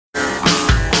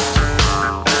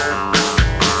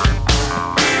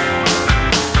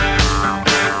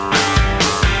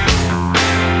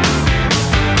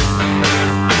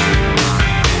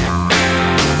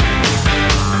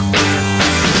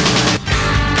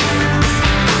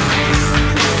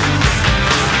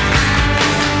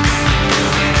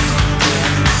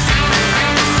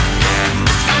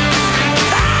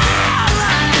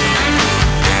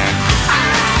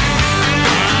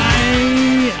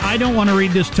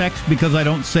this text because I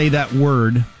don't say that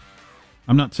word.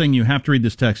 I'm not saying you have to read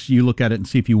this text. You look at it and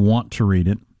see if you want to read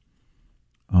it.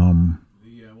 One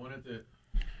at the...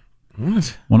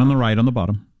 What? One on the right on the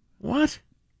bottom. What?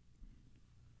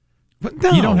 But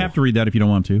no. You don't have to read that if you don't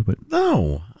want to. But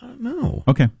No.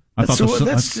 Okay.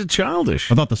 That's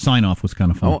childish. I thought the sign-off was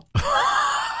kind of fun.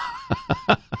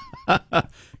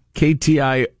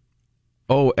 KTIOFOA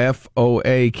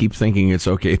keep thinking it's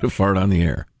okay to fart on the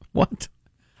air. What?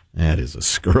 That is a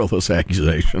scurrilous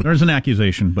accusation. There's an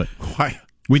accusation, but Why?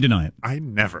 we deny it. I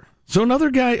never. So another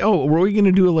guy, were we going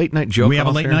to do a late-night joke-off? We have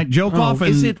a late-night joke-off.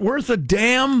 Is it worth a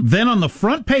damn? Then on the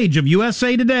front page of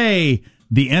USA Today,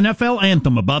 the NFL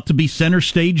anthem about to be center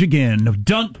stage again.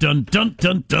 Dun, dun, dun,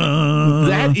 dun, dun.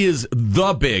 That is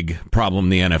the big problem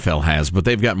the NFL has, but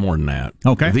they've got more than that.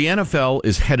 Okay. The NFL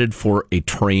is headed for a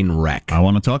train wreck. I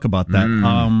want to talk about that.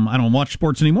 I don't watch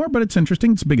sports anymore, but it's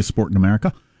interesting. It's the biggest sport in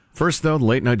America. First, though, the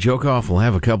late-night joke-off will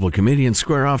have a couple of comedians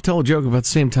square off, tell a joke about the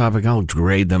same topic. I'll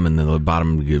grade them, and then the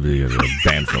bottom give you a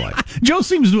ban for life. Joe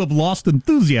seems to have lost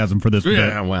enthusiasm for this bit.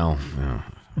 Yeah, well... Yeah.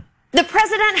 The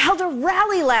president held a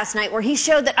rally last night where he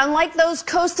showed that unlike those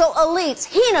coastal elites,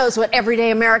 he knows what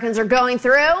everyday Americans are going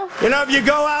through. You know, if you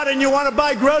go out and you want to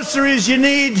buy groceries, you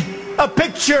need a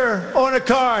picture on a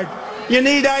card. You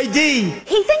need ID.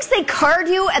 He thinks they card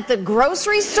you at the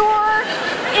grocery store.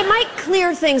 It might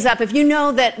clear things up if you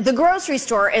know that the grocery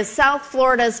store is South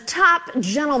Florida's top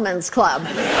gentlemen's club.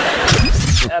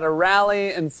 At a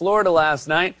rally in Florida last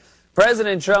night,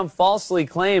 President Trump falsely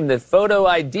claimed that photo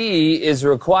ID is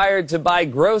required to buy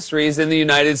groceries in the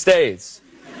United States.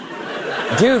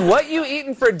 Dude, what you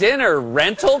eating for dinner?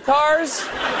 Rental cars?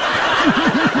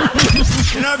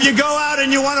 You know, if you go out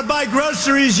and you want to buy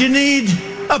groceries, you need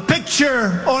a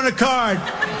picture on a card.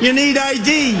 You need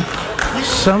ID.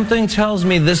 Something tells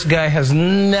me this guy has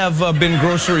never been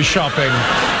grocery shopping.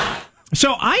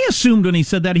 So I assumed when he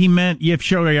said that he meant you have to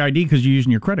show your ID because you're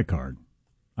using your credit card.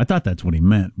 I thought that's what he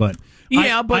meant, but...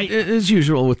 as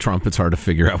usual with Trump, it's hard to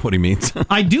figure out what he means.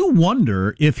 I do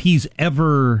wonder if he's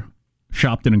ever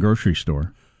shopped in a grocery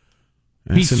store.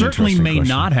 He certainly may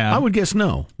not have. I would guess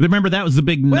no. Remember, that was the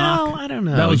big knock. Well, I don't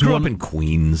know. That was he grew up in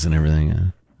Queens and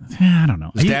everything. I don't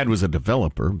know. His dad was a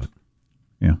developer, but...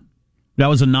 Yeah. That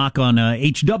was a knock on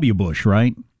H.W. Bush,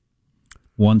 right?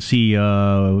 Once he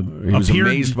was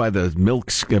amazed by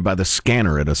the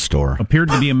scanner at a store. Appeared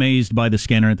to be amazed by the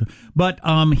scanner, but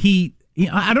I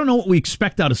don't know what we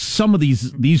expect out of some of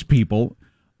these people.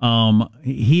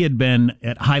 He had been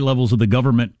at high levels of the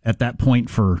government at that point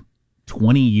for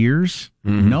 20 years.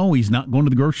 Mm-hmm. No, he's not going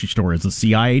to the grocery store as the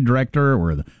CIA director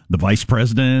or the vice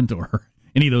president or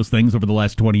any of those things over the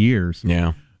last 20 years.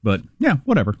 Yeah, but yeah,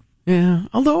 whatever. Yeah,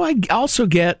 although I also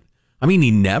get. I mean,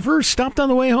 he never stopped on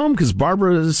the way home because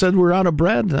Barbara said we're out of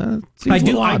bread. I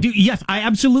do. Yes, I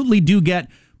absolutely do get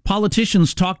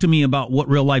politicians talk to me about what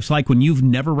real life's like when you've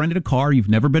never rented a car, you've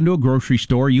never been to a grocery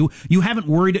store, you haven't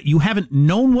worried, you haven't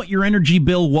known what your energy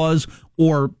bill was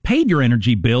or paid your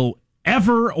energy bill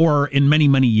ever or in many,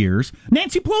 many years.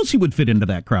 Nancy Pelosi would fit into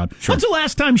that crowd. Sure. When's the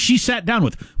last time she sat down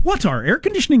with, what's our air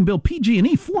conditioning bill,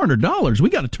 PG&E, $400?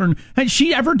 We got to turn... Has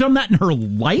she ever done that in her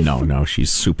life? No, she's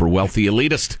super wealthy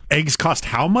elitist. Eggs cost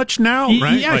how much now,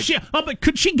 right? Yeah, but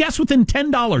could she guess within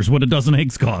 $10 what a dozen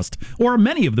eggs cost? Or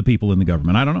many of the people in the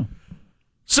government? I don't know.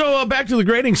 So back to the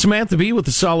grading. Samantha B with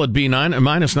a solid B9. A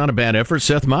minus, not a bad effort.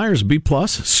 Seth Meyers, B+,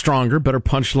 stronger, better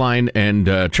punchline.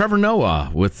 And Trevor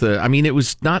Noah with, it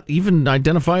was not even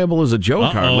identifiable as a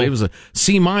joke hardly. It was a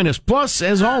C-. Plus,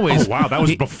 as always. Oh, wow, that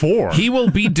was before. He will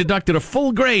be deducted a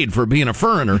full grade for being a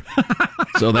foreigner.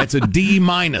 So that's a D-.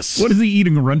 What is he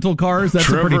eating, rental cars? That's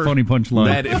a pretty funny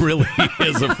punchline. That really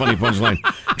is a funny punchline.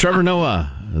 Trevor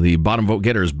Noah, the bottom vote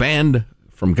getter, is banned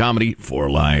from comedy for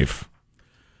life.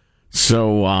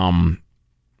 So,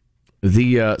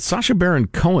 the Sacha Baron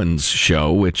Cohen's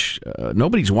show, which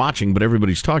nobody's watching, but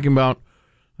everybody's talking about,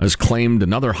 has claimed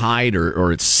another hide,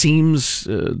 or it seems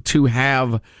to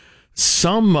have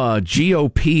some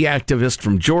GOP activist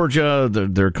from Georgia.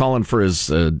 They're calling for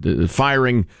his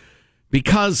firing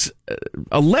because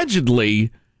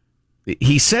allegedly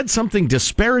he said something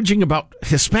disparaging about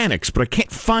Hispanics, but I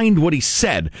can't find what he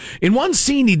said. In one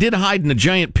scene, he did hide in a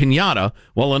giant piñata,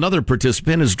 while another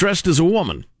participant is dressed as a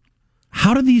woman.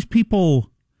 How do these people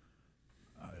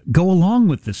go along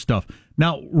with this stuff?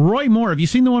 Now, Roy Moore, have you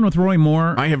seen the one with Roy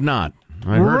Moore? I have not.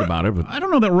 I heard about it. But I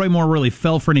don't know that Roy Moore really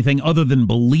fell for anything other than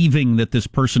believing that this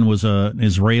person was an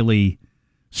Israeli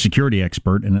security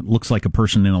expert, and it looks like a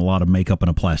person in a lot of makeup and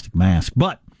a plastic mask.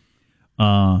 But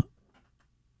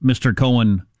Mr.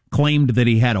 Cohen claimed that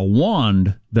he had a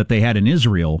wand that they had in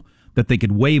Israel that they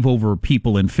could wave over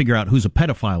people and figure out who's a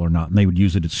pedophile or not, and they would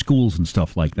use it at schools and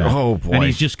stuff like that. Oh, boy. And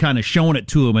he's just kind of showing it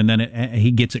to him, and then he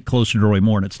gets it closer to Roy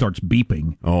Moore, and it starts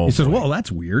beeping. Oh, he says, boy. well,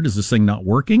 that's weird. Is this thing not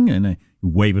working? And you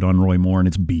wave it on Roy Moore, and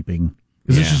it's beeping.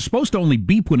 Because this is supposed to only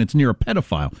beep when it's near a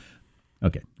pedophile.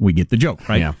 Okay, we get the joke,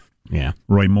 right? Yeah.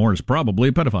 Roy Moore is probably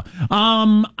a pedophile.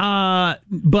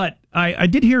 But I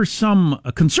did hear some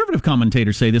conservative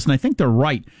commentators say this, and I think they're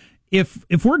right.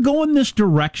 If we're going this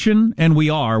direction, and we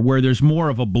are, where there's more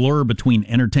of a blur between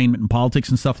entertainment and politics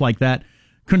and stuff like that,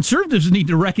 conservatives need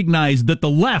to recognize that the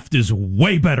left is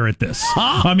way better at this.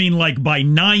 I mean, like by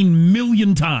 9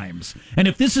 million times. And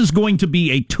if this is going to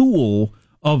be a tool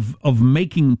of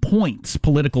making points,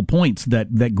 political points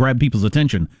that grab people's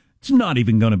attention, it's not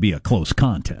even going to be a close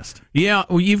contest. Yeah,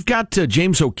 well, you've got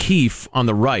James O'Keefe on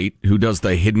the right, who does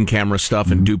the hidden camera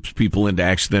stuff and dupes people into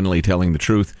accidentally telling the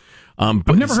truth. But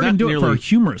I've never heard him do it for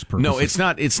humorous purposes.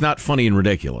 No, it's not funny and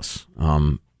ridiculous.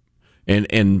 And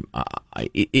even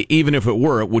if it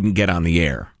were, it wouldn't get on the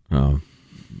air.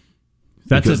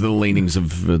 Because of the leanings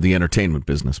of the entertainment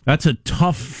business. That's a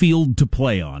tough field to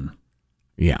play on.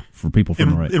 Yeah, for people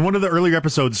from the right. In one of the earlier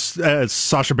episodes,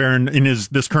 Sacha Baron, in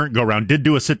this current go-round, did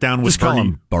do a sit-down with Bernie. Bernie.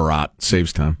 Call him Barat,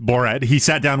 saves time. Borat. He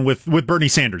sat down with Bernie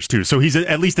Sanders, too, so he's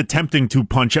at least attempting to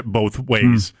punch at both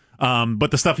ways. But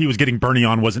the stuff he was getting Bernie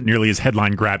on wasn't nearly as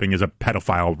headline-grabbing as a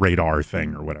pedophile radar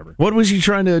thing or whatever. What was he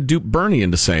trying to dupe Bernie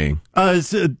into saying?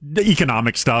 The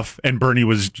economic stuff, and Bernie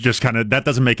was just kind of, that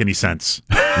doesn't make any sense.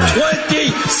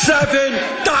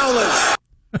 $27!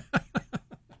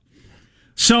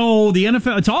 So the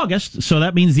NFL, it's August, so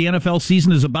that means the NFL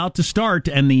season is about to start,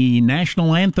 and the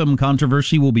national anthem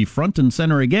controversy will be front and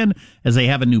center again as they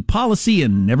have a new policy,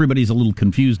 and everybody's a little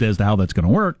confused as to how that's going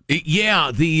to work.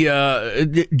 Yeah, the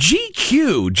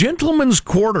GQ, Gentleman's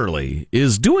Quarterly,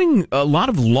 is doing a lot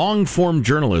of long-form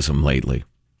journalism lately.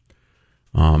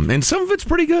 And some of it's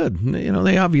pretty good. You know,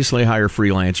 they obviously hire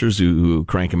freelancers who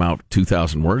crank them out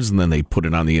 2,000 words, and then they put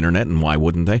it on the internet, and why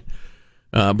wouldn't they?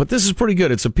 But this is pretty good.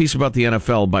 It's a piece about the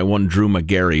NFL by one Drew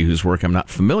McGarry, whose work I'm not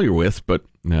familiar with, but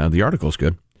the article's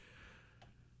good.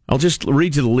 I'll just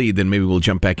read you the lead, then maybe we'll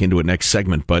jump back into it next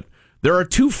segment. But there are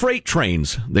two freight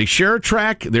trains. They share a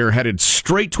track. They're headed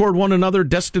straight toward one another,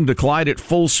 destined to collide at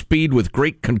full speed with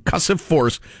great concussive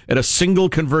force at a single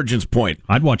convergence point.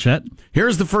 I'd watch that.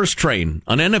 Here's the first train,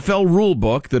 an NFL rule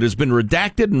book that has been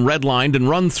redacted and redlined and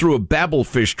run through a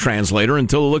Babelfish translator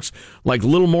until it looks like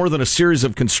little more than a series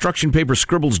of construction paper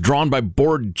scribbles drawn by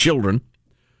bored children.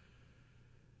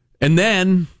 And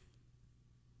then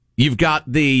you've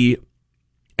got the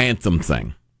anthem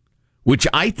thing, which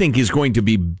I think is going to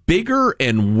be bigger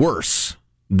and worse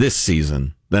this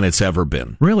season than it's ever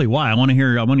been. Really? Why? I want to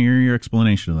hear your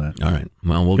explanation of that. All right.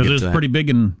 Well, we'll get to that. Because it was pretty big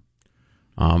and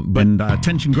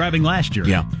attention grabbing last year.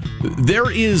 Yeah.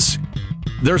 There's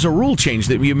a rule change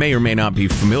that you may or may not be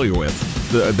familiar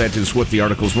with. That is what the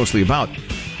article is mostly about.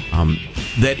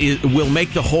 That will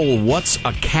make the whole "what's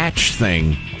a catch"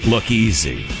 thing look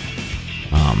easy,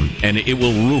 and it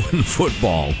will ruin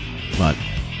football. But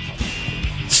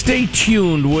stay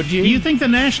tuned, would you? Do you think the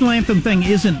national anthem thing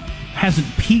hasn't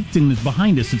peaked and is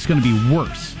behind us? It's going to be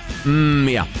worse.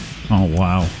 Yeah. Oh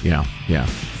wow. Yeah.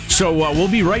 So we'll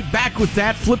be right back with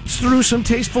that. Flip through some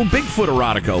tasteful Bigfoot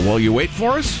erotica while you wait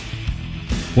for us.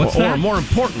 What's that? Or more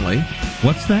importantly,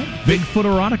 what's that? Bigfoot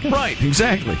erotica? Right,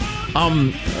 exactly.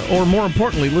 Or more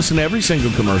importantly, listen to every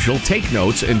single commercial, take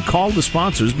notes, and call the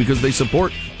sponsors because they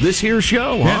support this here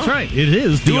show. Huh? That's right. It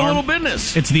is. Do a little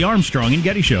business. It's the Armstrong and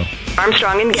Getty Show.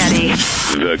 Armstrong and Getty.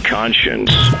 The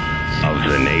conscience of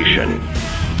the nation.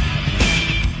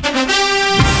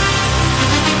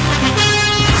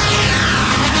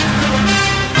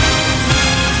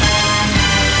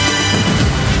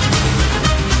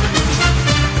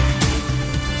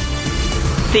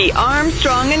 The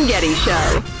Armstrong and Getty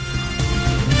Show.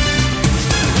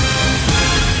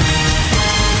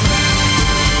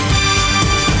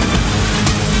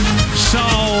 So,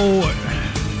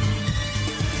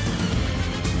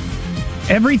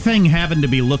 everything having to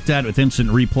be looked at with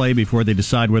instant replay before they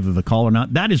decide whether to call or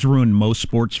not, that has ruined most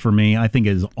sports for me. I think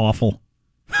it is awful.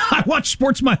 I watched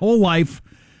sports my whole life.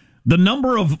 The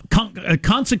number of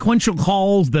consequential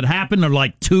calls that happen are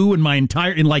like two in my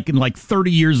entire in like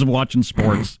 30 years of watching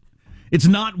sports. It's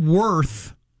not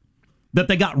worth that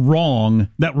they got wrong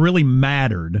that really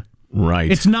mattered.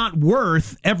 Right. It's not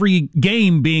worth every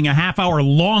game being a half hour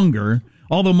longer,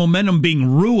 all the momentum being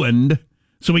ruined.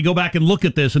 So we go back and look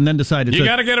at this and then decide you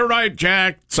got to get it right,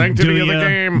 Jack. Sanctity of the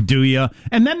game. Do you?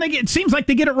 And then it seems like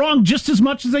they get it wrong just as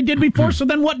much as they did before. So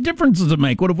then what difference does it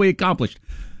make? What have we accomplished?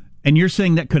 And you're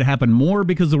saying that could happen more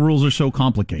because the rules are so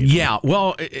complicated. Yeah,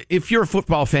 well, if you're a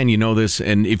football fan, you know this,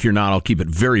 and if you're not, I'll keep it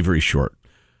very, very short.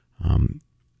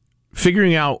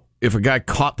 Figuring out if a guy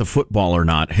caught the football or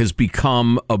not has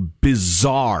become a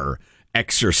bizarre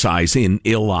exercise in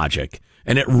illogic,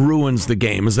 and it ruins the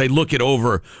game as they look it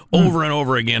over and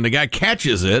over again. The guy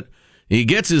catches it. He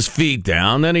gets his feet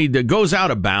down, then he goes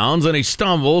out of bounds, and he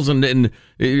stumbles and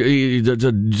he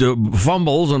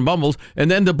fumbles and bumbles,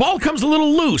 and then the ball comes a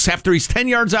little loose after he's 10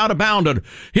 yards out of bounds. And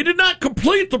he did not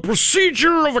complete the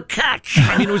procedure of a catch.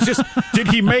 I mean, it was just, did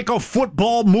he make a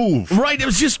football move? Right, it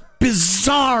was just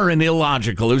bizarre and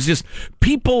illogical. It was just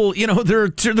people, there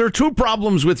are two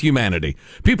problems with humanity.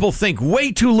 People think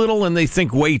way too little and they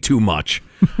think way too much.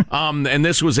 And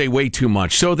this was a way too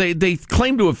much. So they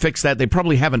claim to have fixed that. They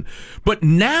probably haven't. But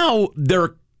now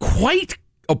they're quite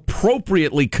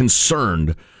appropriately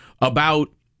concerned about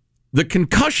the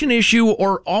concussion issue,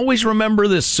 or always remember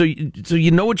this so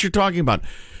you know what you're talking about.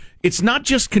 It's not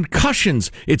just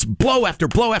concussions. It's blow after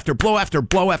blow after blow after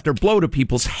blow after blow to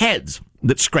people's heads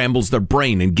that scrambles their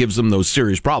brain and gives them those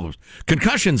serious problems.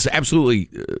 Concussions absolutely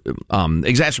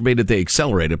exacerbate it. They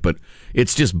accelerate it, but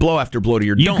it's just blow after blow to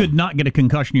your dome. You could not get a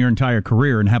concussion your entire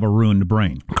career and have a ruined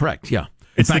brain. Correct, yeah.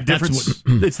 It's the difference.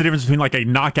 It's the difference between like a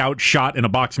knockout shot in a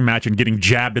boxing match and getting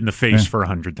jabbed in the face for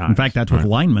 100 times. In fact, that's with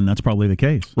linemen. That's probably the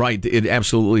case. Right. It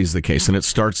absolutely is the case, and it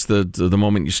starts the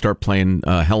moment you start playing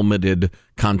helmeted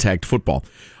contact football.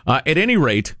 At any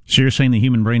rate, so you're saying the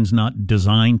human brain's not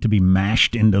designed to be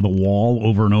mashed into the wall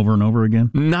over and over and over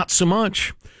again? Not so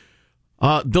much.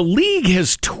 The league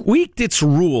has tweaked its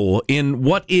rule in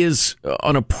what is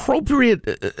an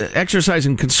appropriate exercise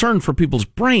and concern for people's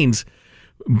brains.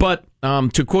 But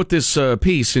to quote this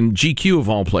piece in GQ of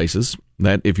all places,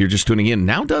 that if you're just tuning in,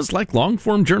 now does like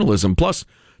long-form journalism plus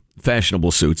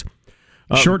fashionable suits.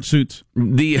 Short suits.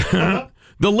 The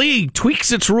league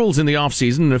tweaks its rules in the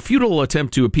offseason in a futile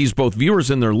attempt to appease both viewers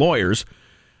and their lawyers.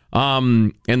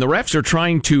 And the refs are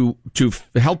trying to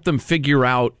help them figure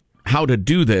out how to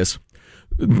do this.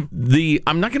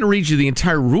 I'm not going to read you the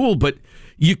entire rule, but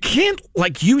you can't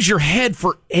use your head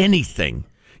for anything.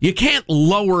 You can't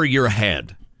lower your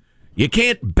head. You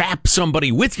can't bap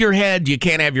somebody with your head. You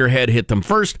can't have your head hit them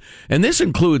first. And this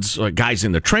includes guys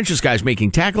in the trenches, guys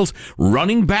making tackles,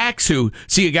 running backs who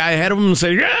see a guy ahead of them and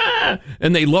say, "Ah!"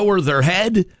 and they lower their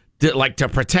head to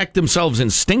protect themselves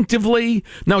instinctively.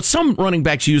 Now, some running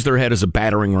backs use their head as a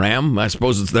battering ram. I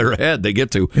suppose it's their head they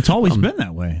get to. It's always been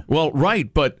that way. Well,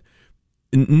 right, but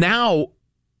now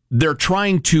they're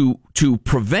trying to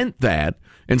prevent that.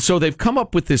 And so they've come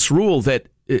up with this rule that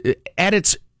at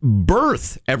its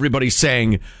birth, everybody's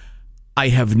saying, I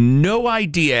have no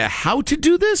idea how to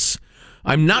do this.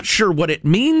 I'm not sure what it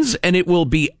means, and it will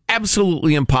be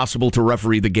absolutely impossible to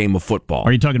referee the game of football.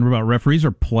 Are you talking about referees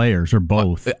or players or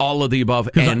both? All of the above,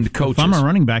 and coaches. If I'm a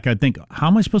running back, I'd think, how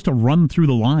am I supposed to run through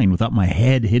the line without my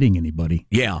head hitting anybody?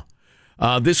 Yeah.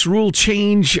 This rule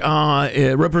change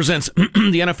represents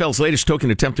the NFL's latest token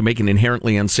attempt to make an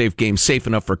inherently unsafe game safe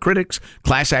enough for critics,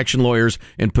 class action lawyers,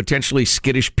 and potentially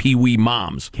skittish peewee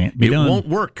moms. Can't be done. It won't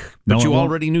work, but you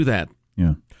already knew that.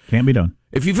 Yeah, can't be done.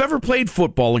 If you've ever played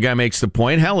football, the guy makes the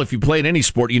point, hell, if you played any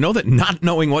sport, you know that not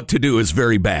knowing what to do is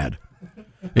very bad.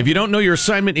 If you don't know your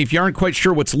assignment, if you aren't quite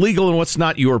sure what's legal and what's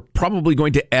not, you are probably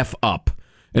going to F up.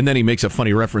 And then he makes a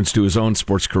funny reference to his own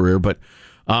sports career, but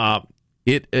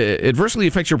it adversely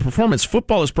affects your performance.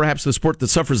 Football is perhaps the sport that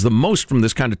suffers the most from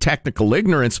this kind of technical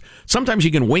ignorance. Sometimes you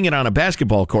can wing it on a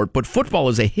basketball court, but football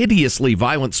is a hideously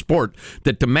violent sport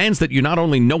that demands that you not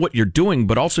only know what you're doing,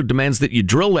 but also demands that you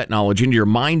drill that knowledge into your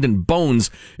mind and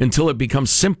bones until it becomes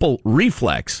simple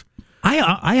reflex.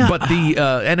 But the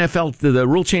NFL, the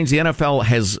rule change, the NFL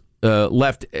has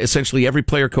left essentially every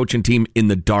player, coach, and team in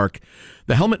the dark.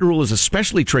 The helmet rule is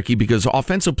especially tricky because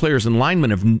offensive players and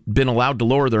linemen have been allowed to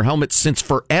lower their helmets since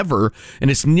forever,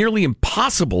 and it's nearly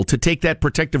impossible to take that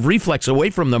protective reflex away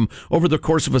from them over the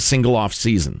course of a single off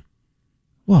season.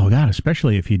 Well, God,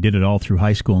 especially if you did it all through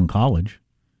high school and college.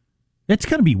 It's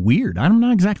going to be weird. I'm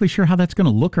not exactly sure how that's going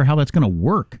to look or how that's going to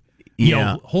work. You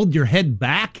know, hold your head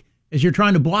back as you're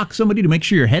trying to block somebody to make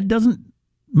sure your head doesn't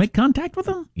make contact with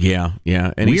them? Yeah.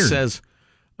 And weird. He says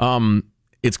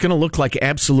it's going to look like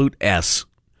absolute S.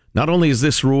 Not only is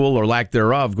this rule or lack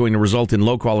thereof going to result in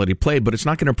low-quality play, but it's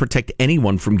not going to protect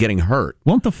anyone from getting hurt.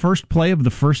 Won't the first play of the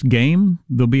first game,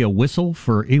 there'll be a whistle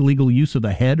for illegal use of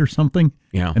the head or something?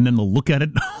 Yeah. And then they'll look at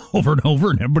it over and over,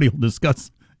 and everybody will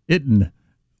discuss it.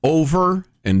 Over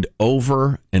and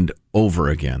over and over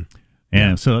again.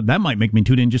 And so that might make me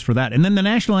tune in just for that. And then the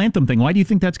national anthem thing. Why do you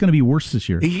think that's going to be worse this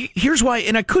year? Here's why,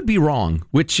 and I could be wrong,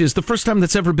 which is the first time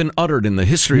that's ever been uttered in the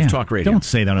history of talk radio. Don't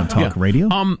say that on talk radio.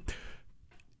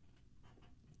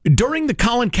 During the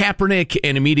Colin Kaepernick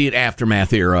and immediate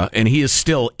aftermath era, and he is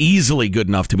still easily good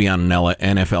enough to be on an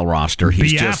NFL roster.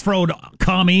 He's Biafroed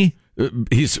commie.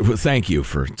 Thank you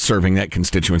for serving that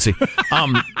constituency.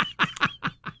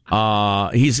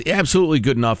 He's absolutely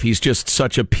good enough. He's just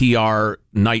such a PR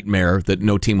nightmare that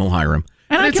no team will hire him.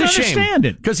 And I can understand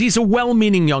it. Because he's a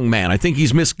well-meaning young man. I think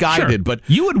he's misguided, Sure. but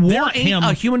you would want him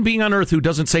a human being on earth who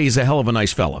doesn't say he's a hell of a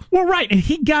nice fella. Well, right, and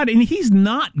he's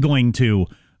not going to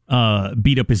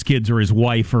beat up his kids or his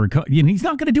wife, or he's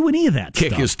not going to do any of that.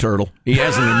 Kick his turtle. He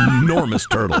has an enormous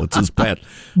turtle. It's his pet,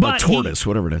 a tortoise,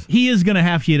 whatever it is. He is going to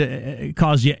have to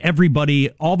cause you everybody,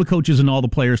 all the coaches and all the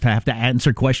players, to have to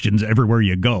answer questions everywhere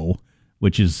you go,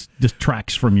 which is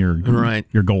distracts from your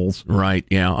goals. Right,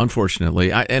 yeah,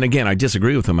 unfortunately. And again, I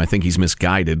disagree with him. I think he's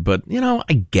misguided, but,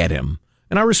 I get him.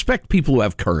 And I respect people who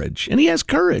have courage. And he has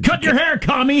courage. Cut your hair,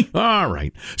 commie! All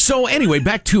right. So anyway,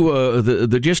 back to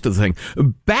the gist of the thing.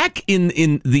 Back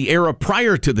in the era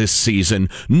prior to this season,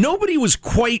 nobody was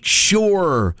quite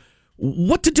sure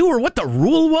what to do or what the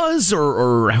rule was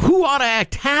or who ought to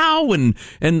act how. And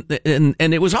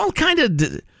it was all kind of...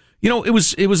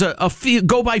 it was a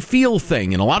go by feel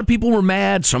thing, and a lot of people were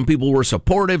mad. Some people were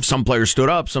supportive. Some players stood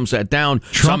up. Some sat down.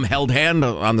 Some held hand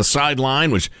on the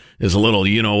sideline, which is a little,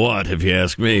 if you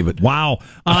ask me. But wow,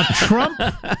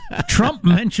 Trump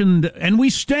mentioned, and we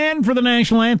stand for the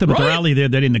national anthem at the rally there.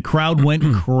 That in the crowd went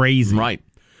crazy. Right.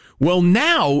 Well,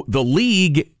 now the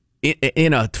league,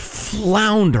 in a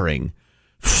floundering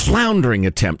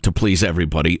attempt to please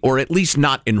everybody, or at least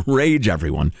not enrage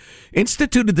everyone,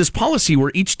 instituted this policy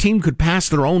where each team could pass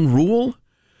their own rule.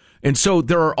 And so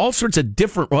there are all sorts of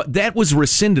different... That was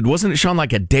rescinded, wasn't it, Sean,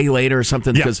 like a day later or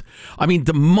something? Yeah. Because,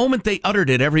 the moment they uttered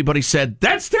it, everybody said,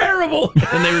 that's terrible!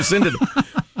 And they rescinded it.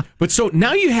 But so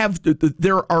now you have...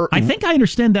 There are... I think I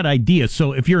understand that idea.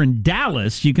 So if you're in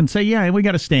Dallas, you can say, yeah, we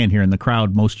got to stand here, and the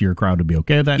crowd, most of your crowd would be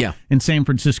okay with that. Yeah. In San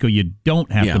Francisco, you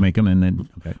don't have to make them, and then...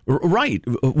 Okay. Right,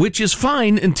 which is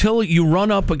fine until you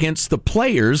run up against the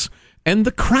players and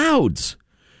the crowds.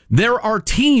 There are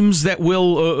teams that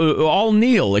will all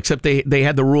kneel, except they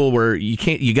had the rule where you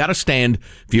can't. You got to stand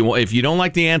if you don't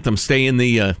like the anthem. Stay in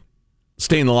the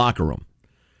locker room.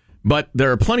 But there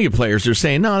are plenty of players that are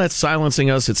saying, no, that's silencing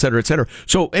us, et cetera, et cetera.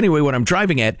 So anyway, what I'm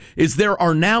driving at is there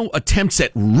are now attempts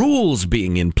at rules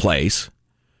being in place,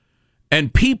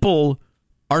 and people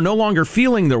are no longer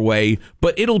feeling their way,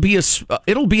 but it'll be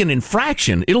an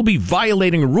infraction. It'll be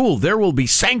violating a rule. There will be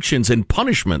sanctions and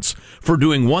punishments for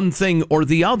doing one thing or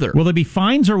the other. Will they be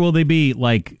fines, or will they be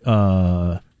like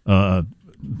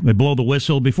they blow the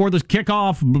whistle before the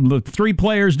kickoff? The 3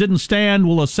 players didn't stand.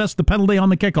 We'll assess the penalty on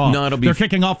the kickoff. No, they're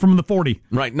kicking off from the 40.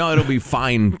 Right. No, it'll be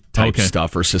fine type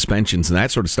stuff or suspensions and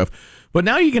that sort of stuff. But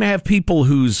now you're going to have people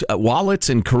whose wallets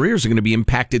and careers are going to be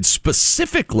impacted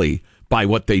specifically by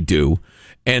what they do.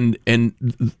 And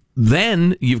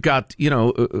then you've got,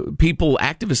 people,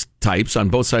 activist types on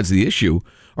both sides of the issue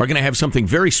are going to have something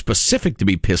very specific to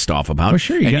be pissed off about. Oh,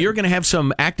 sure, you're going to have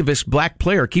some activist black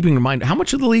player, keeping in mind, how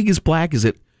much of the league is black? Is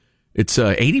it's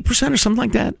 80% or something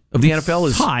like that of the NFL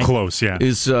is high. Close, yeah.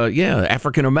 Is,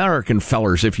 African-American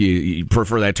fellers, if you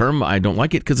prefer that term. I don't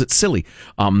like it because it's silly.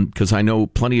 Because I know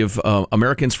plenty of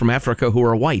Americans from Africa who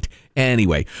are white.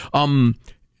 Anyway,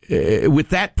 with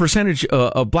that percentage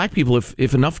of black people,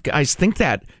 if enough guys think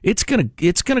that, it's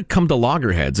gonna come to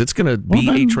loggerheads. It's gonna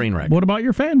be a train wreck. What about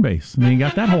your fan base? I mean, you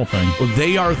got that whole thing.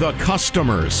 They are the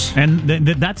customers, and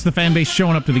that's the fan base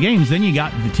showing up to the games. Then you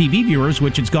got the TV viewers,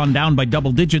 which it's gone down by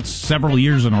double digits several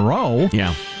years in a row.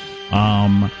 Yeah.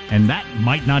 And that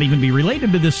might not even be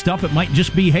related to this stuff. It might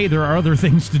just be, hey, there are other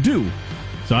things to do.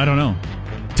 So I don't know.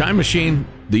 Time machine,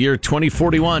 the year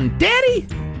 2041. Daddy,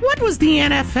 what was the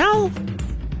NFL?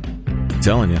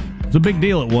 Telling you, it's a big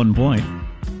deal at one point.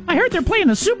 I heard they're playing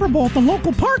the Super Bowl at the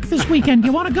local park this weekend.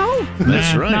 You want to go?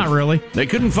 That's right. Not really. They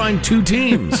couldn't find 2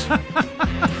 teams.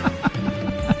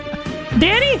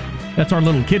 Daddy? That's our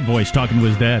little kid voice talking to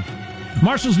his dad.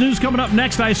 Marshall's News coming up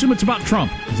next. I assume it's about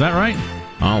Trump. Is that right?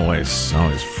 Always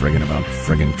friggin' about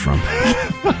friggin' Trump.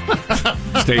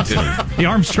 Stay tuned. The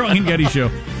Armstrong and Getty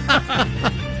Show.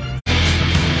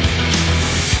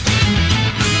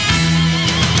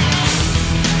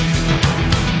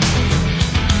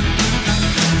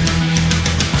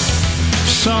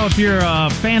 So if you're a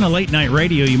fan of late night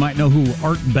radio, you might know who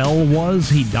Art Bell was.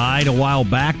 He died a while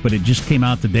back, but it just came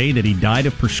out today that he died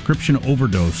of prescription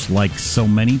overdose, like so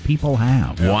many people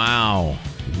have. Wow.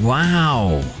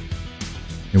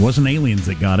 It wasn't aliens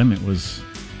that got him. It was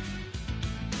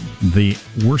the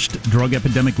worst drug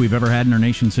epidemic we've ever had in our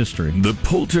nation's history. The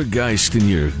poltergeist in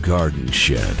your garden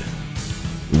shed.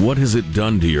 What has it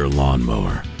done to your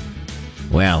lawnmower?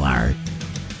 Well, Art,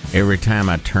 every time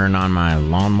I turn on my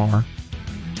lawnmower,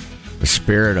 the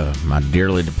spirit of my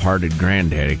dearly departed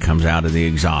granddaddy comes out of the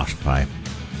exhaust pipe.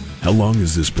 How long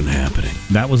has this been happening?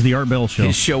 That was the Art Bell Show.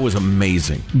 His show was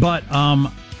amazing. But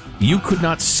you could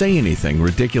not say anything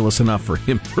ridiculous enough for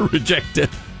him to reject it.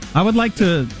 I would like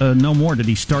to know more. Did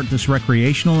he start this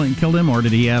recreational and killed him, or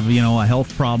did he have a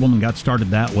health problem and got started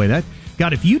that way?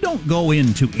 God, if you don't go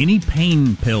into any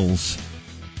pain pills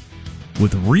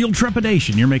with real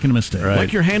trepidation, you're making a mistake. Right.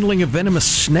 Like you're handling a venomous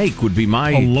snake would be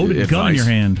my a loaded advice. Gun in your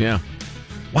hand. Yeah.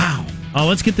 Wow.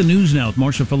 Let's get the news now with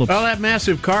Marcia Phillips. Well, that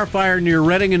massive car fire near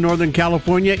Redding in Northern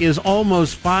California is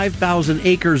almost 5,000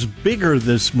 acres bigger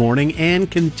this morning, and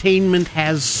containment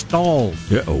has stalled.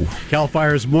 Uh-oh. CAL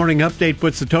FIRE's morning update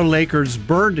puts the total acres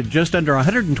burned at just under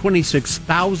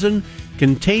 126,000.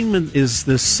 Containment is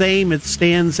the same. It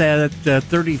stands at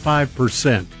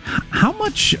 35%. How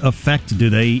much effect do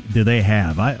they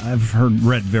have? I've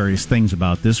read various things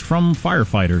about this from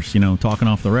firefighters, talking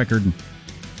off the record.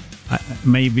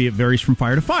 Maybe it varies from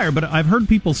fire to fire, but I've heard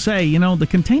people say, the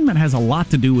containment has a lot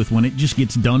to do with when it just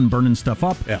gets done burning stuff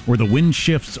up, or the wind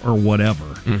shifts or whatever.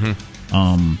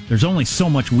 Mm-hmm. There's only so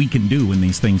much we can do when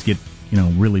these things get,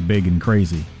 really big and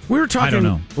crazy. We were talking. I don't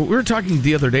know. We were talking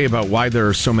the other day about why there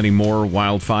are so many more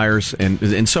wildfires,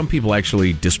 and some people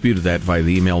actually disputed that via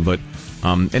the email. But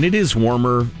and it is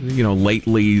warmer,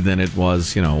 lately than it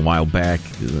was, a while back.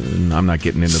 I'm not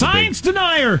getting into science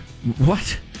denier.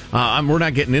 What? We're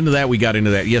not getting into that. We got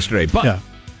into that yesterday, but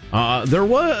there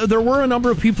were a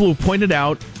number of people who pointed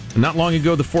out not long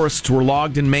ago the forests were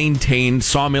logged and maintained.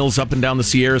 Sawmills up and down the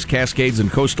Sierras, Cascades,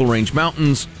 and Coastal Range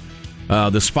Mountains.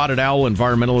 The Spotted Owl,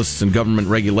 environmentalists, and government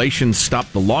regulations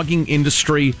stopped the logging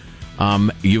industry.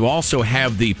 You also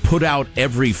have the put out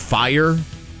every fire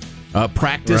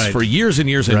practice for years and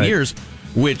years and years,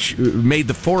 which made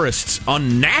the forests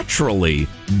unnaturally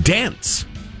dense.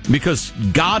 Because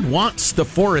God wants the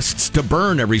forests to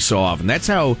burn every so often. That's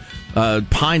how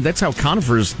that's how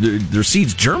conifers, their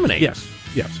seeds germinate. Yes.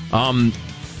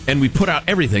 And we put out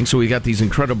everything, so we got these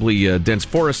incredibly dense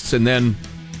forests. And then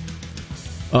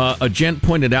a gent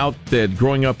pointed out that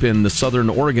growing up in the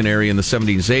southern Oregon area in the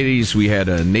 70s, 80s, we had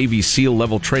a Navy SEAL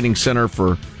level training center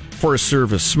for Forest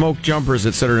Service smoke jumpers,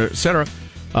 et cetera, et cetera.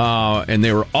 And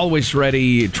they were always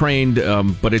ready, trained,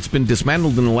 but it's been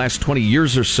dismantled in the last 20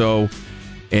 years or so.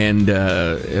 And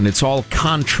it's all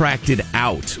contracted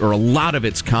out, or a lot of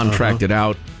it's contracted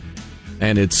out,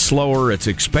 and it's slower, it's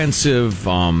expensive,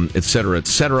 et cetera, et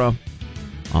cetera.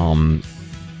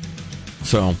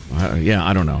 So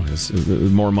I don't know.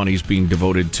 More money's being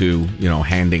devoted to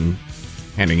handing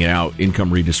it out, income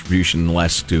redistribution,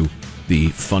 less to the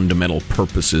fundamental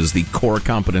purposes, the core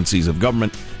competencies of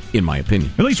government, in my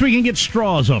opinion. At least we can get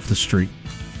straws off the street.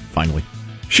 Finally.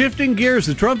 Shifting gears,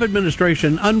 the Trump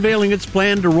administration unveiling its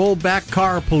plan to roll back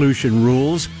car pollution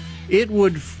rules. It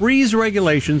would freeze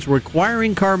regulations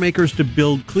requiring car makers to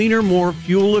build cleaner, more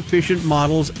fuel-efficient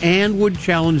models, and would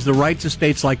challenge the rights of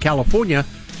states like California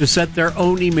to set their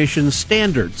own emissions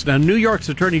standards. Now, New York's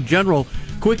Attorney General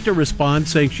quick to respond,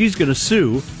 saying she's going to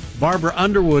sue. Barbara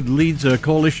Underwood leads a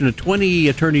coalition of 20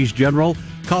 attorneys general,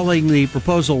 calling the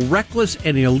proposal reckless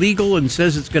and illegal, and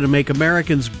says it's going to make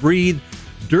Americans breathe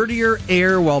dirtier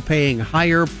air while paying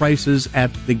higher prices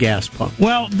at the gas pump.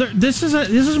 Well, this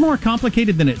is more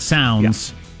complicated than it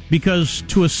sounds, because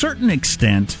to a certain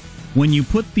extent, when you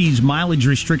put these mileage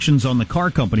restrictions on the car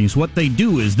companies, what they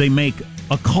do is they make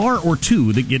a car or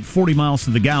two that get 40 miles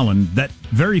to the gallon that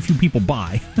very few people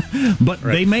buy, but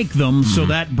they make them so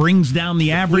that brings down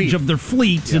the average of their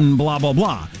fleet and blah, blah,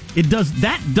 blah.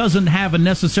 That doesn't have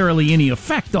necessarily any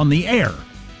effect on the air.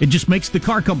 It just makes the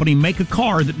car company make a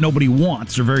car that nobody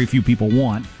wants or very few people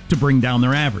want to bring down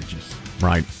their averages.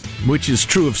 Right. Which is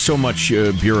true of so much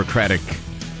bureaucratic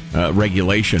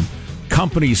regulation.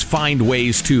 Companies find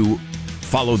ways to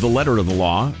follow the letter of the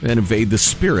law and evade the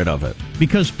spirit of it.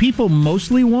 Because people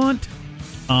mostly want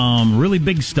really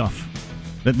big stuff.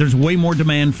 That there's way more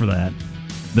demand for that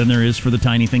than there is for the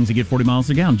tiny things that get 40 miles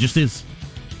a gallon. Just is.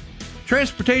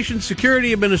 Transportation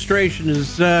Security Administration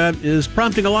is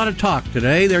prompting a lot of talk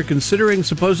today. They're considering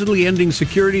supposedly ending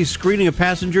security screening of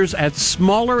passengers at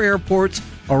smaller airports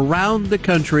around the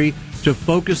country to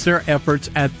focus their efforts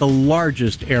at the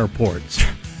largest airports.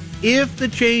 If the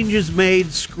change is made,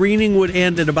 screening would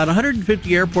end at about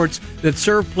 150 airports that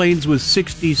serve planes with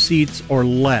 60 seats or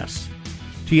less.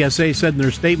 TSA said in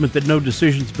their statement that no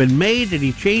decision's been made.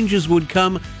 Any changes would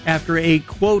come after a,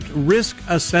 quote, risk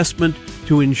assessment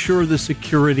to ensure the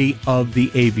security of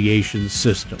the aviation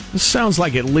system. This sounds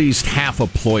like at least half a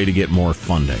ploy to get more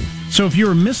funding. So if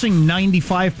you're missing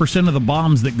 95% of the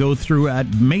bombs that go through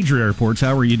at major airports,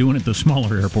 how are you doing at the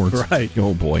smaller airports? Right.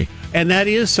 Oh, boy. And that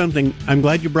is something, I'm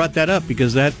glad you brought that up,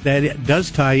 because that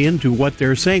does tie into what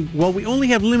they're saying. Well, we only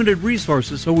have limited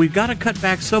resources, so we've got to cut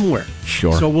back somewhere.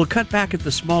 Sure. So we'll cut back at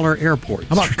the smaller airports.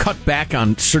 How about cut back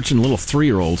on searching little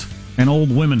 3-year-olds? And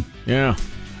old women. Yeah.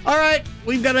 All right,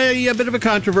 we've got a bit of a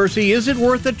controversy. Is it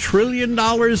worth $1 trillion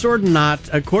or not?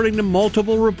 According to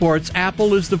multiple reports,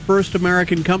 Apple is the first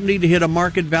American company to hit a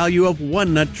market value of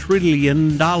 $1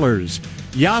 trillion.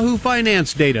 Yahoo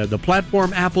Finance data, the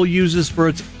platform Apple uses for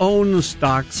its own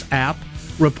stocks app,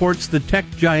 reports the tech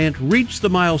giant reached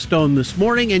the milestone this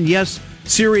morning, and yes,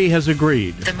 Siri has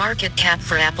agreed. The market cap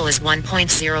for Apple is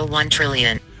 $1.01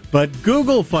 trillion. But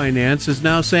Google Finance is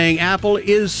now saying Apple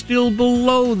is still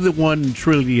below the $1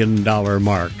 trillion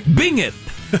mark. Bing it!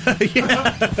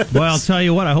 Well, I'll tell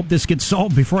you what, I hope this gets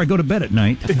solved before I go to bed at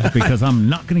night, because I'm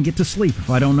not going to get to sleep if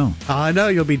I don't know. I know,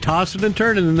 you'll be tossing and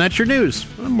turning, and that's your news.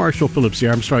 I'm Marshall Phillips, the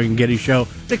Armstrong and Getty Show,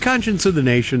 the conscience of the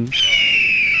nation.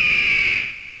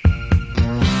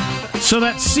 So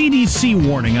that CDC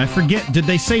warning, I forget, did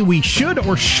they say we should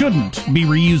or shouldn't be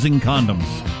reusing condoms?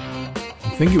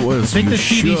 I think it was. I think the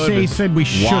CDC said we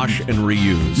should wash and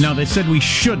reuse. No, they said we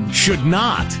should. Should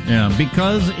not. Yeah,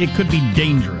 because it could be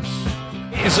dangerous.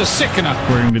 It's a sickener.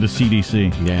 According to the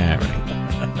CDC. Yeah,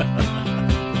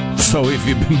 right. So if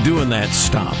you've been doing that,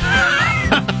 stop.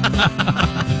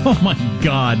 Oh, my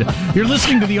God. You're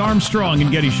listening to the Armstrong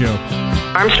and Getty Show.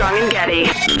 Armstrong and Getty.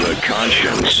 The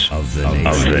conscience of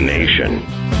the nation.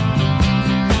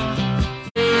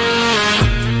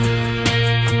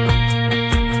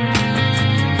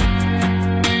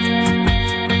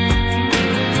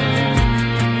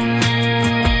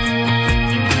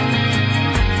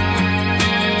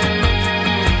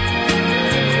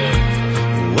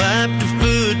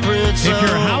 If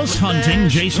you're house hunting,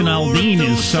 Jason Aldean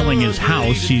is selling his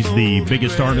house. He's the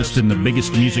biggest artist in the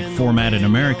biggest music format in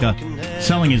America,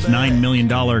 selling his $9 million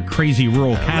crazy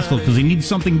rural castle because he needs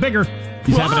something bigger.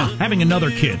 He's having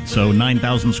another kid, so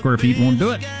 9,000 square feet won't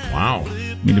do it. Wow.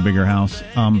 Need a bigger house.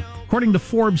 According to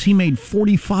Forbes, he made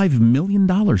 $45 million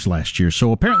last year,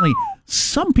 so apparently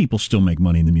some people still make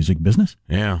money in the music business.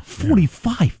 Yeah.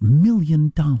 $45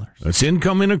 million. That's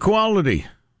income inequality.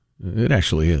 It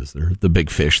actually is. They're the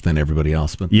big fish than everybody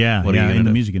else. But yeah, what are you in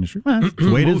the music industry. Well, that's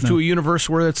the way it is move to a universe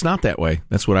where it's not that way.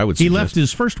 That's what I would suggest. He left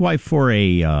his first wife for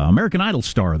a American Idol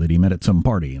star that he met at some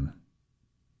party. And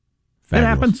it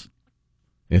happens.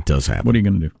 It does happen. What are you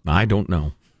going to do? I don't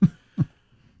know.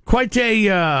 Quite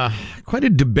a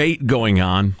debate going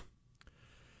on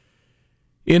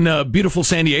in beautiful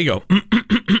San Diego.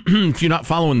 If you're not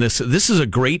following this is a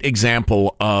great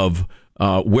example of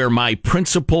where my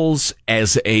principles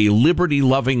as a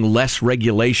liberty-loving, less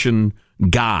regulation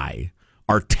guy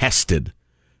are tested,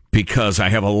 because I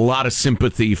have a lot of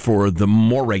sympathy for the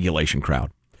more regulation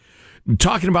crowd.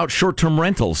 Talking about short-term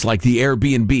rentals like the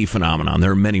Airbnb phenomenon.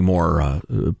 There are many more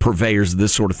purveyors of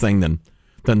this sort of thing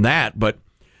than that, but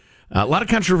a lot of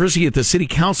controversy at the city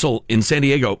council in San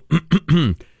Diego.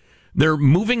 They're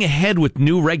moving ahead with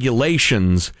new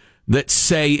regulations that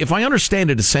say, if I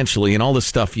understand it essentially, and all this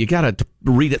stuff, you got to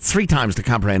read it 3 times to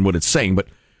comprehend what it's saying, but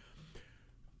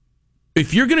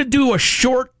if you're going to do a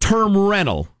short-term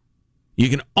rental, you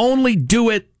can only do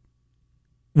it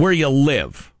where you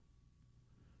live.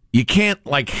 You can't,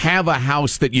 have a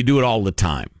house that you do it all the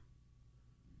time.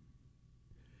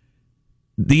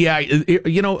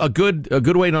 A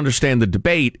good way to understand the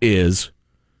debate is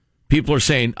people are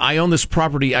saying, I own this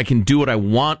property, I can do what I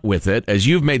want with it. As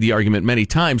you've made the argument many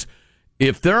times,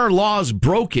 if there are laws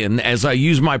broken as I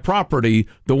use my property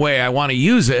the way I want to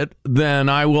use it, then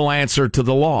I will answer to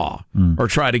the law or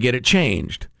try to get it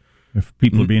changed. If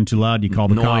people are being too loud, you call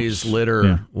the cops. Noise,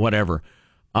 litter, whatever.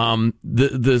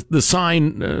 The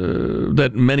sign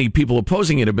that many people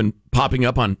opposing it have been popping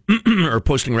up on, or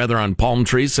posting rather, on palm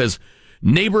trees says,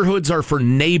 neighborhoods are for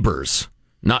neighbors,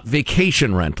 not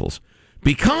vacation rentals.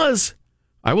 Because,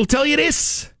 I will tell you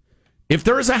this, if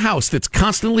there is a house that's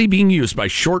constantly being used by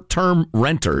short-term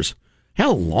renters,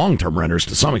 hell, long-term renters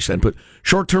to some extent, but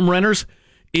short-term renters,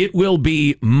 it will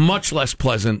be much less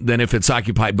pleasant than if it's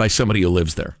occupied by somebody who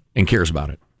lives there and cares about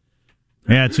it.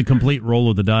 Yeah, it's a complete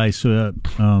roll of the dice.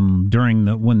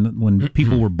 During when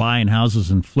people were buying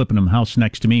houses and flipping them, house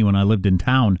next to me when I lived in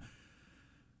town,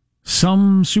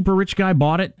 some super rich guy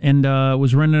bought it and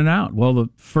was renting it out. Well, the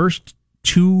first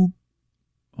 2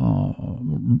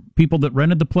 people that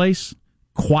rented the place,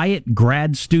 quiet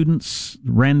grad students,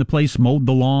 ran the place, mowed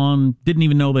the lawn, didn't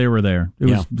even know they were there.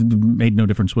 It made no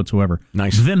difference whatsoever.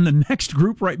 Nice. Then the next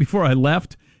group right before I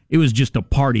left, it was just a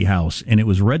party house, and it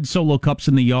was red Solo cups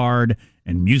in the yard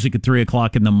and music at 3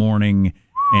 o'clock in the morning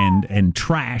and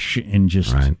trash and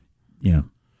just, You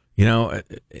know,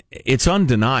 it's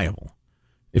undeniable.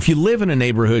 If you live in a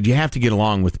neighborhood, you have to get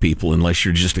along with people unless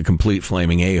you're just a complete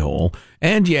flaming a-hole,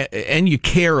 and you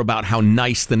care about how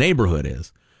nice the neighborhood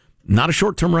is. Not a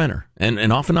short-term renter,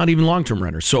 and often not even long-term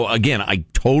renter. So, again, I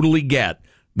totally get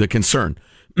the concern.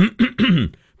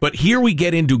 But here we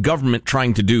get into government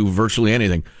trying to do virtually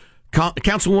anything.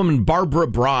 Councilwoman Barbara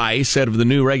Bry said of the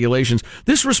new regulations,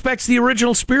 "This respects the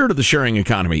original spirit of the sharing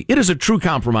economy. It is a true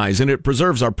compromise, and it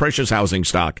preserves our precious housing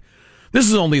stock. This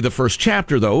is only the first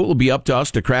chapter, though. It will be up to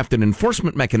us to craft an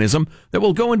enforcement mechanism that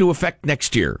will go into effect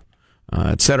next year,"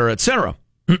 et cetera, et cetera.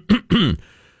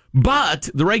 But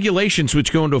the regulations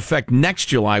which go into effect next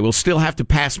July will still have to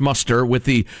pass muster with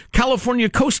the California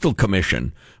Coastal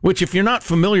Commission, which, if you're not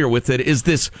familiar with it, is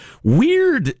this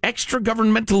weird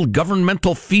extra-governmental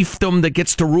fiefdom that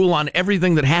gets to rule on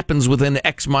everything that happens within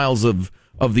X miles of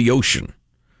the ocean.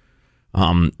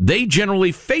 They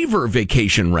generally favor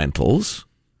vacation rentals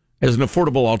as an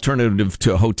affordable alternative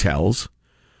to hotels.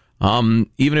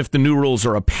 Even if the new rules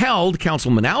are upheld,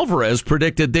 Councilman Alvarez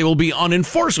predicted they will be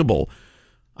unenforceable.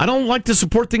 "I don't like to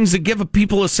support things that give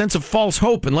people a sense of false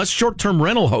hope unless short-term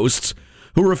rental hosts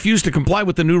who refuse to comply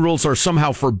with the new rules are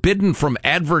somehow forbidden from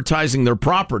advertising their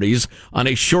properties on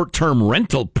a short-term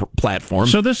rental platform."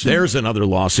 So there's another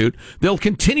lawsuit. "They'll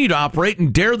continue to operate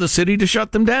and dare the city to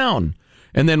shut them down."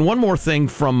 And then one more thing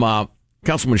from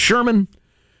Councilman Sherman.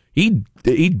 He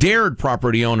dared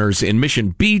property owners in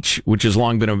Mission Beach, which has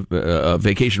long been a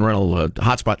vacation rental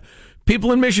hotspot.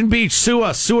 "People in Mission Beach, sue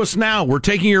us now. We're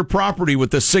taking your property with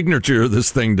the signature of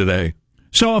this thing today."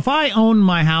 So if I own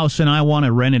my house and I want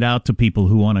to rent it out to people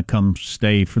who want to come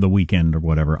stay for the weekend or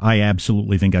whatever, I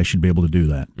absolutely think I should be able to do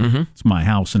that. Mm-hmm. It's my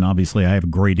house, and obviously I have a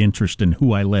great interest in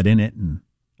who I let in it and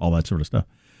all that sort of stuff.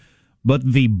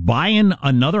 But the buying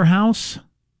another house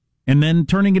and then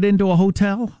turning it into a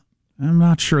hotel, I'm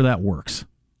not sure that works.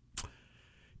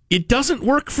 It doesn't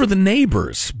work for the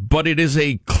neighbors, but it is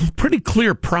a pretty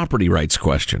clear property rights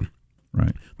question.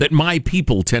 Right. That my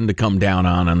people tend to come down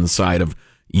on the side of,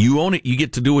 you own it, you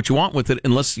get to do what you want with it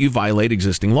unless you violate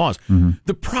existing laws. Mm-hmm.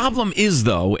 The problem is,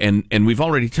 though, and we've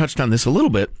already touched on this a little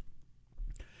bit,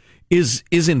 is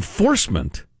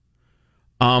enforcement.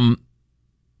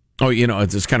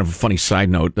 It's kind of a funny side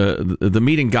note. The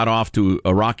meeting got off to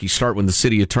a rocky start when the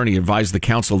city attorney advised the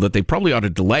council that they probably ought to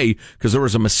delay because there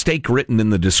was a mistake written in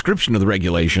the description of the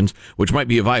regulations, which might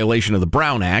be a violation of the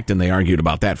Brown Act, and they argued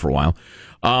about that for a while.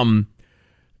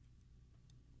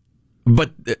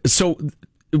 So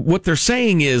what they're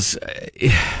saying is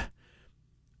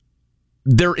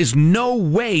there is no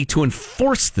way to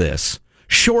enforce this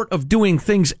short of doing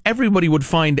things everybody would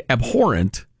find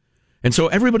abhorrent. And so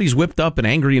everybody's whipped up and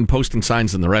angry and posting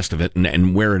signs and the rest of it,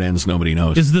 and where it ends, nobody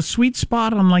knows. Is the sweet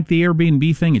spot on like the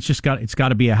Airbnb thing? It's got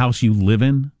to be a house you live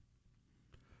in.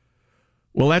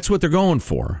 Well, that's what they're going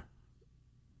for,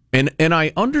 and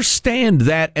I understand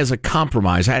that as a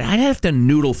compromise. I'd have to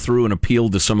noodle through and appeal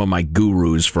to some of my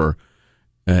gurus for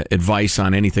advice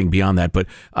on anything beyond that. But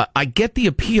I get the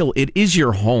appeal. It is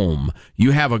your home.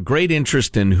 You have a great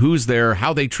interest in who's there,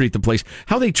 how they treat the place,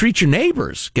 how they treat your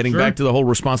neighbors, getting back to the whole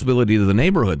responsibility to the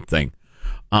neighborhood thing.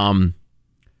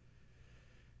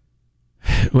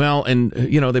 Well, and,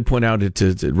 they point out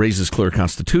it raises clear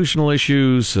constitutional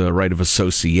issues, right of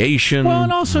association. Well,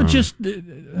 and also just...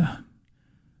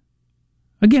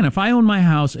 Again, if I own my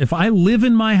house, if I live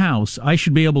in my house, I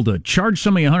should be able to charge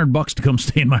somebody $100 to come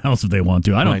stay in my house if they want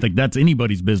to. I don't think that's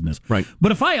anybody's business. Right.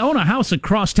 But if I own a house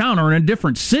across town or in a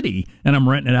different city and I'm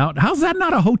renting it out, how's that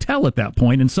not a hotel at that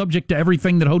point and subject to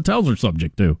everything that hotels are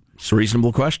subject to? It's a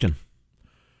reasonable question.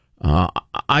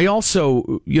 I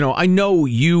also, I know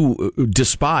you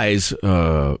despise.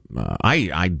 I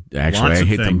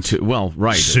hate them too. Well,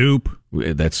 right, soup.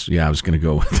 I was going to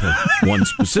go with one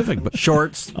specific, but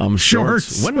shorts.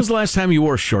 Shorts. When was the last time you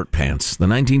wore short pants? The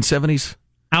 1970s?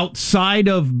 Outside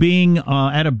of being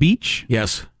at a beach?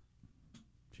 Yes.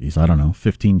 Jeez, I don't know,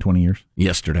 15, 20 years.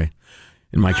 Yesterday,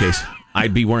 in my case.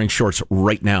 I'd be wearing shorts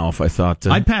right now if I thought...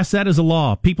 I'd pass that as a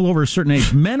law. People over a certain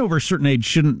age, men over a certain age,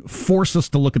 shouldn't force us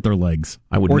to look at their legs.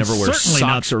 I would never wear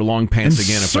socks or long pants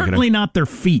again. If certainly not their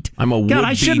feet. I'm a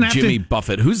would-be Jimmy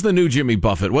Buffett. Who's the new Jimmy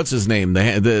Buffett? What's his name?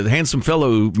 The handsome fellow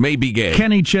who may be gay.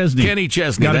 Kenny Chesney. Kenny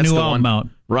Chesney. Got That's a new the album one. out.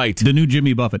 Right. The new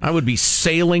Jimmy Buffett. I would be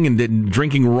sailing and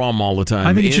drinking rum all the time.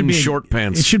 I think it in should be short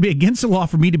pants. It should be against the law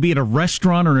for me to be at a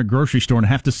restaurant or in a grocery store and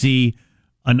have to see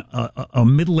a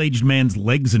middle-aged man's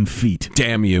legs and feet.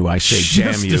 Damn you, I say,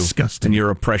 Just damn you. Disgusting. And your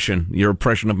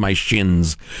oppression of my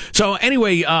shins. So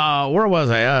anyway, where was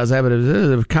I? I was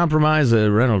having a compromise,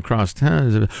 rental across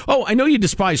town. Oh, I know you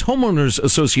despise homeowners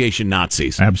association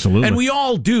Nazis. Absolutely. And we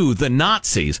all do, the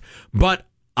Nazis. But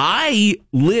I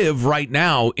live right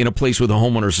now in a place with a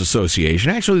homeowners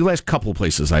association. Actually, the last couple of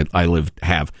places I lived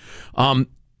have.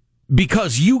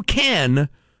 Because you can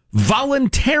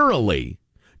voluntarily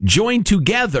join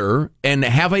together and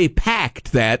have a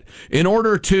pact that in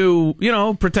order to,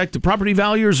 protect the property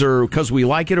values or because we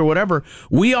like it or whatever,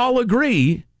 we all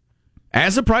agree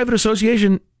as a private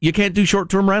association, you can't do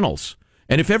short-term rentals.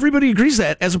 And if everybody agrees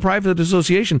that as a private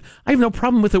association, I have no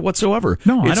problem with it whatsoever.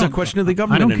 No, it's a question of the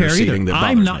government I don't care either.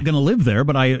 I'm not going to live there,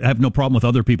 but I have no problem with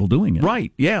other people doing it.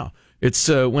 Right, yeah. It's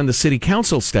when the city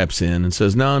council steps in and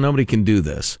says, no, nobody can do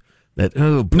this. That,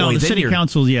 oh boy, no, the city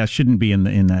council, shouldn't be in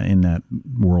that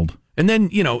world. And then,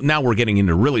 now we're getting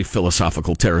into really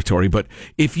philosophical territory, but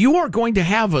if you are going to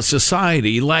have a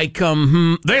society like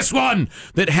this one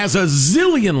that has a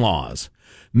zillion laws,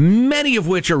 many of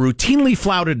which are routinely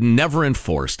flouted and never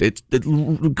enforced, it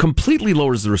completely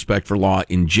lowers the respect for law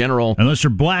in general. Unless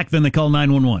you're black, then they call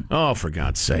 911. Oh, for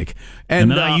God's sake. And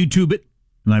then I YouTube it.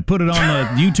 And I put it on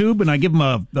the YouTube, and I give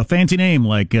them a fancy name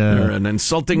like... or an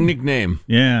insulting nickname.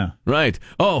 Yeah. Right.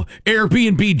 Oh,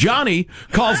 Airbnb Johnny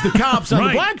calls the cops on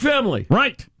the black family.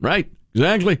 Right. Right.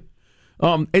 Exactly.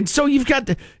 And so you've got...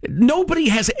 Nobody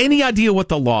has any idea what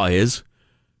the law is.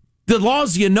 The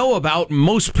laws you know about,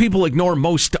 most people ignore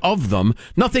most of them.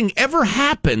 Nothing ever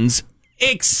happens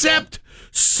except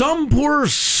some poor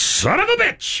son of a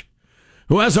bitch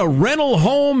who has a rental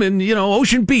home in,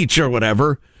 Ocean Beach or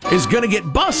whatever, is going to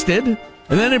get busted, and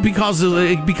then it becomes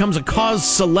a cause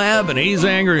celeb, and he's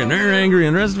angry, and they're angry,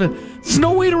 and the rest of it. There's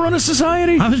no way to run a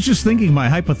society. I was just thinking my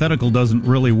hypothetical doesn't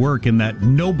really work in that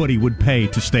nobody would pay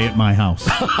to stay at my house.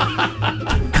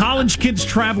 College kids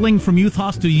traveling from youth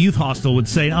hostel to youth hostel would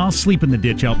say, I'll sleep in the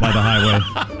ditch out by the highway.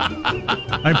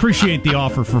 I appreciate the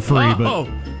offer for free, but...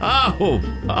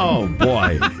 Oh,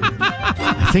 boy.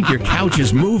 I think your couch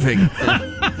is moving.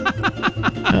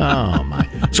 Oh, my.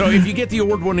 So if you get the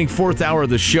award-winning fourth hour of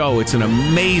the show, it's an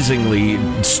amazingly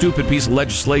stupid piece of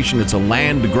legislation. It's a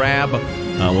land grab.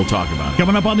 We'll talk about it.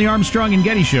 Coming up on the Armstrong and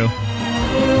Getty Show.